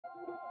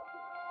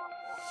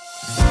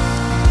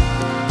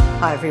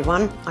Hi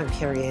everyone, I'm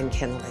Kerri-Anne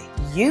Kennerley.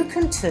 You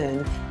can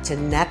turn to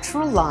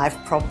Natural Life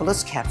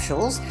Propolis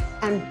capsules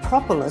and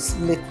Propolis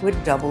liquid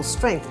double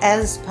strength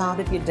as part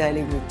of your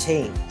daily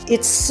routine.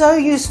 It's so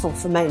useful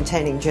for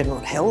maintaining general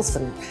health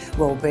and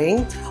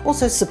well-being,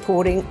 also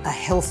supporting a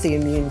healthy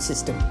immune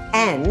system,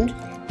 and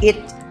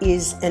it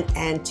is an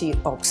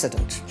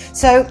antioxidant.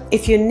 So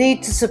if you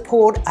need to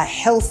support a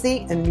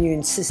healthy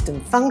immune system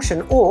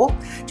function or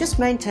just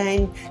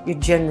maintain your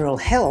general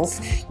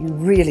health, you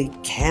really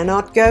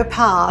cannot go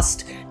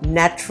past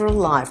Natural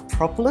Life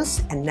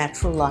Propolis and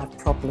Natural Life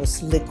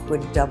Propolis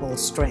liquid double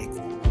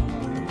strength.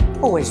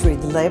 Always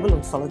read the label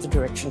and follow the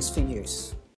directions for use.